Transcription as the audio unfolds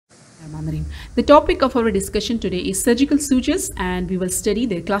The topic of our discussion today is surgical sutures, and we will study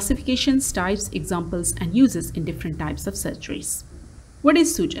their classifications, types, examples, and uses in different types of surgeries. What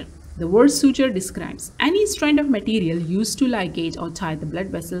is suture? The word suture describes any strand of material used to ligate or tie the blood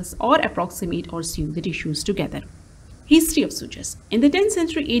vessels or approximate or sew the tissues together. History of sutures. In the 10th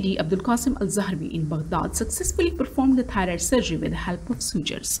century AD, Abdul Qasim al-Zahravi in Baghdad successfully performed the thyroid surgery with the help of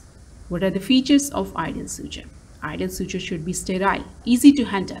sutures. What are the features of ideal suture? Ideal suture should be sterile, easy to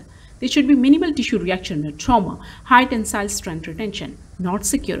handle. There should be minimal tissue reaction or trauma, high tensile strength retention, not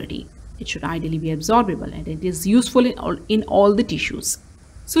security. It should ideally be absorbable and it is useful in all the tissues.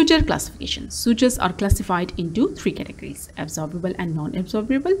 Suture classification. Sutures are classified into three categories: absorbable and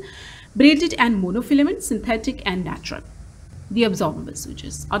non-absorbable, braided and monofilament, synthetic and natural. The absorbable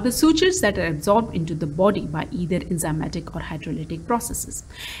sutures are the sutures that are absorbed into the body by either enzymatic or hydrolytic processes.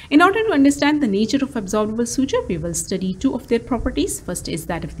 In order to understand the nature of absorbable suture, we will study two of their properties. First is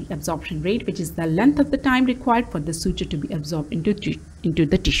that of the absorption rate, which is the length of the time required for the suture to be absorbed into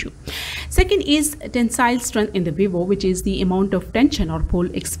the tissue. Second is tensile strength in the vivo, which is the amount of tension or pull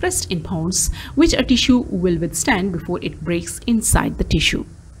expressed in pounds which a tissue will withstand before it breaks inside the tissue.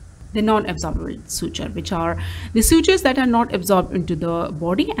 The non-absorbable suture, which are the sutures that are not absorbed into the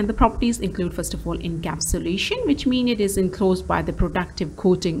body, and the properties include, first of all, encapsulation, which means it is enclosed by the protective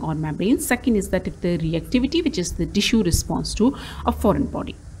coating or membrane. Second is that of the reactivity, which is the tissue response to a foreign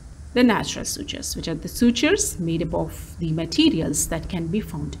body. The natural sutures, which are the sutures made up of the materials that can be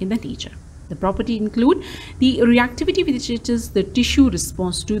found in the nature. The property include the reactivity, which is the tissue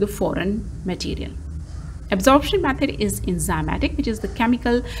response to the foreign material. Absorption method is enzymatic, which is the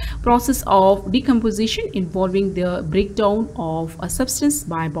chemical process of decomposition involving the breakdown of a substance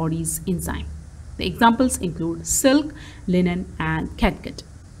by body's enzyme. The examples include silk, linen, and catgut.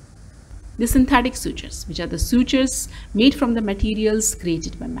 The synthetic sutures, which are the sutures made from the materials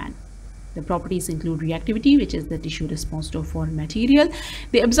created by man. The properties include reactivity, which is the tissue response to a foreign material.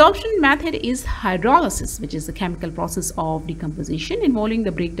 The absorption method is hydrolysis, which is the chemical process of decomposition involving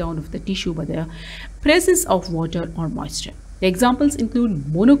the breakdown of the tissue by the presence of water or moisture. The examples include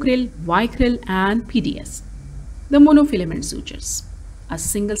monocryl, vicryl, and PDS. The monofilament sutures, a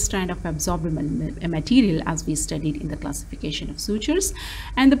single strand of absorbable material, as we studied in the classification of sutures,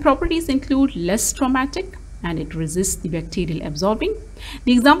 and the properties include less traumatic, and it resists the bacterial absorbing.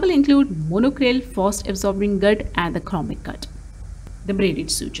 The example include monocryl, fast absorbing gut, and the chromic gut. The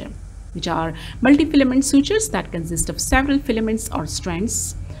braided suture, which are multifilament sutures that consist of several filaments or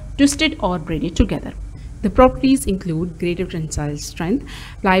strands twisted or braided together. The properties include greater tensile strength,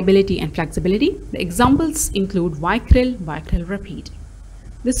 pliability, and flexibility. The examples include vicryl, vicryl repeat.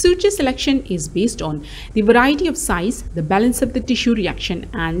 The suture selection is based on the variety of size, the balance of the tissue reaction,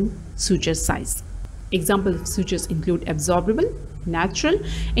 and suture size. Examples of sutures include absorbable, natural,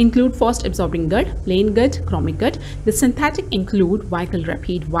 include fast absorbing gut, plain gut, chromic gut. The synthetic include vicryl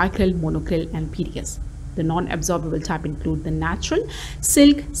repeat, vicryl, monocryl, and PDS. The non-absorbable type include the natural,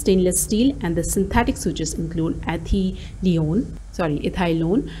 silk, stainless steel, and the synthetic sutures include ethylone,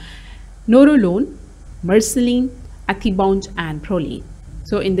 norolone, mercilene, ethibound, and proline.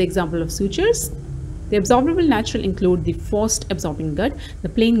 So in the example of sutures, the absorbable natural include the fast absorbing gut, the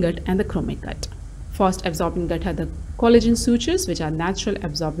plain gut, and the chromic gut. Fast absorbing gut are the collagen sutures, which are natural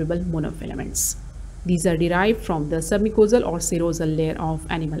absorbable monofilaments. These are derived from the submucosal or serosal layer of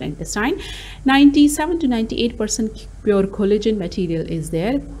animal intestine. 97 to 98% pure collagen material is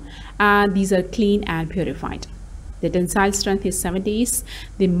there, and these are clean and purified. The tensile strength is 7 days.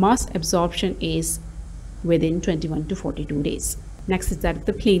 The mass absorption is within 21 to 42 days. Next is that of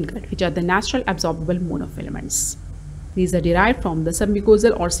the plain gut, which are the natural absorbable monofilaments. These are derived from the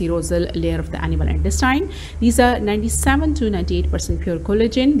submucosal or serosal layer of the animal intestine. These are 97 to 98% pure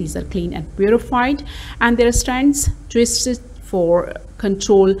collagen. These are clean and purified, and their strands twisted for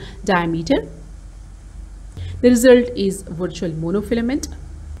control diameter. The result is virtual monofilament,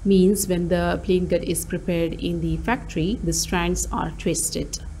 means when the plain gut is prepared in the factory, the strands are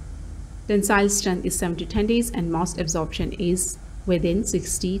twisted. Tensile strength is 7 to 10 days, and mass absorption is within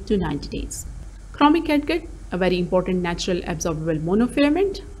 60 to 90 days. Chromic catgut, a very important natural absorbable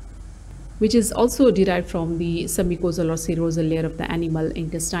monofilament, which is also derived from the submucosal or serosal layer of the animal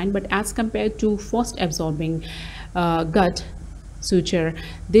intestine, but as compared to fast absorbing gut suture,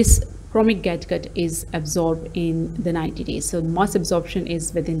 this chromic catgut is absorbed in the 90 days. So mass absorption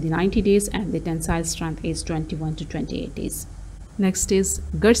is within the 90 days, and the tensile strength is 21 to 28 days. Next is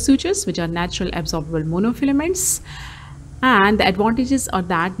gut sutures, which are natural absorbable monofilaments. And the advantages are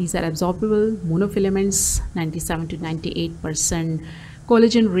that these are absorbable monofilaments, 97 to 98%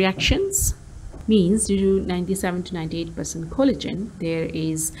 collagen reactions, means due to 97 to 98% collagen, there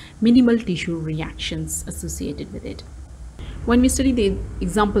is minimal tissue reactions associated with it. When we study the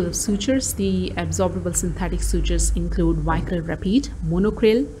example of sutures, the absorbable synthetic sutures include Vicryl Rapide,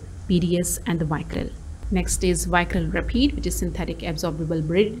 Monocryl, PDS, and the Vicryl. Next is Vicryl Rapide, which is synthetic absorbable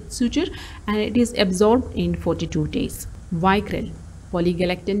braided suture, and it is absorbed in 42 days. Vicryl,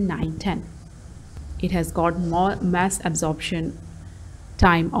 polygalactin 910. It has got more mass absorption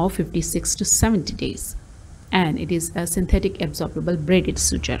time of 56 to 70 days, and it is a synthetic absorbable braided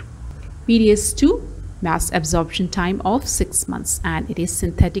suture. PDS2, mass absorption time of 6 months, and it is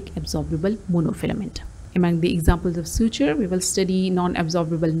synthetic absorbable monofilament. Among the examples of suture, we will study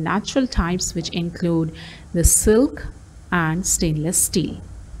non-absorbable natural types, which include the silk and stainless steel.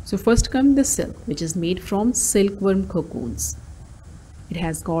 So first comes the silk, which is made from silkworm cocoons. It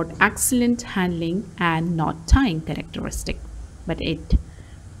has got excellent handling and knot tying characteristic, but it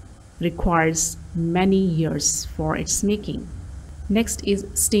requires many years for its making. Next is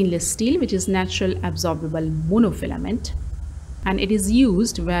stainless steel, which is natural absorbable monofilament, and it is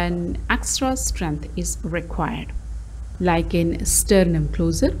used when extra strength is required, like in sternum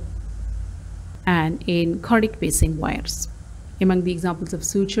closure and in cardiac pacing wires. Among the examples of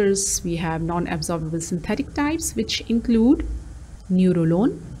sutures, we have non-absorbable synthetic types, which include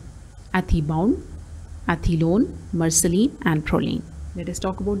Neurolone, Athibound, Athilone, Merceline, and Prolene. Let us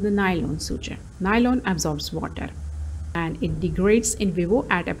talk about the nylon suture. Nylon absorbs water, and it degrades in vivo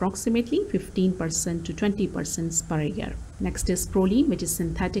at approximately 15% to 20% per year. Next is Prolene, which is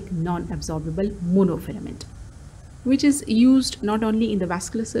synthetic non-absorbable monofilament, which is used not only in the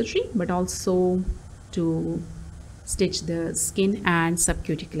vascular surgery but also to stitch the skin and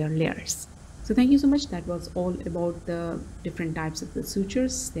subcuticular layers. So thank you so much. That was all about the different types of the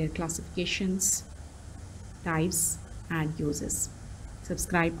sutures, their classifications, types, and uses.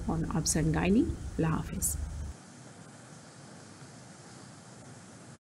 Subscribe on Obs and Gynae. Allah Hafiz.